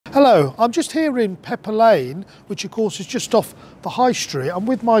Hello, I'm just here in Pepper Lane, which of course is just off the High Street. I'm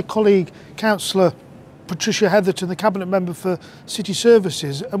with my colleague, Councillor Patricia Hetherton, the Cabinet Member for City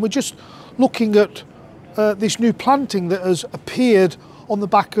Services, and we're just looking at this new planting that has appeared on the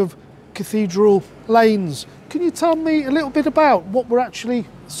back of Cathedral Lanes. Can you tell me a little bit about what we're actually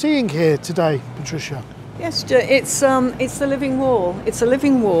seeing here today, Patricia? Yes, it's the living wall. It's a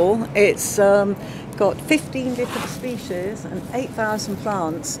living wall. It's got 15 different species and 8,000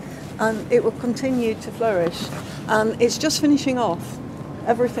 plants, and it will continue to flourish. And it's just finishing off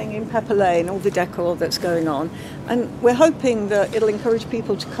everything in Pepper Lane, all the decor that's going on, and we're hoping that it'll encourage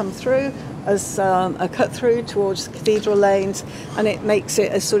people to come through as a cut through towards the Cathedral Lanes, and it makes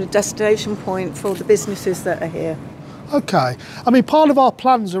it a sort of destination point for the businesses that are here. Okay, I mean, part of our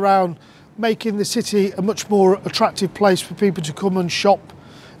plans around making the city a much more attractive place for people to come and shop,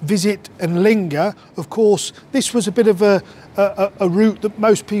 visit and linger. Of course, this was a bit of a route that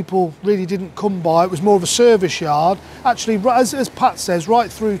most people really didn't come by. It was more of a service yard. Actually, as Pat says,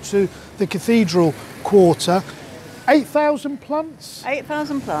 right through to the Cathedral Quarter. 8,000 plants?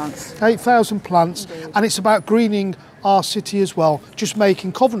 8,000 plants. 8,000 plants. Indeed. And it's about greening our city as well, just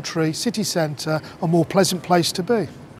making Coventry city centre a more pleasant place to be.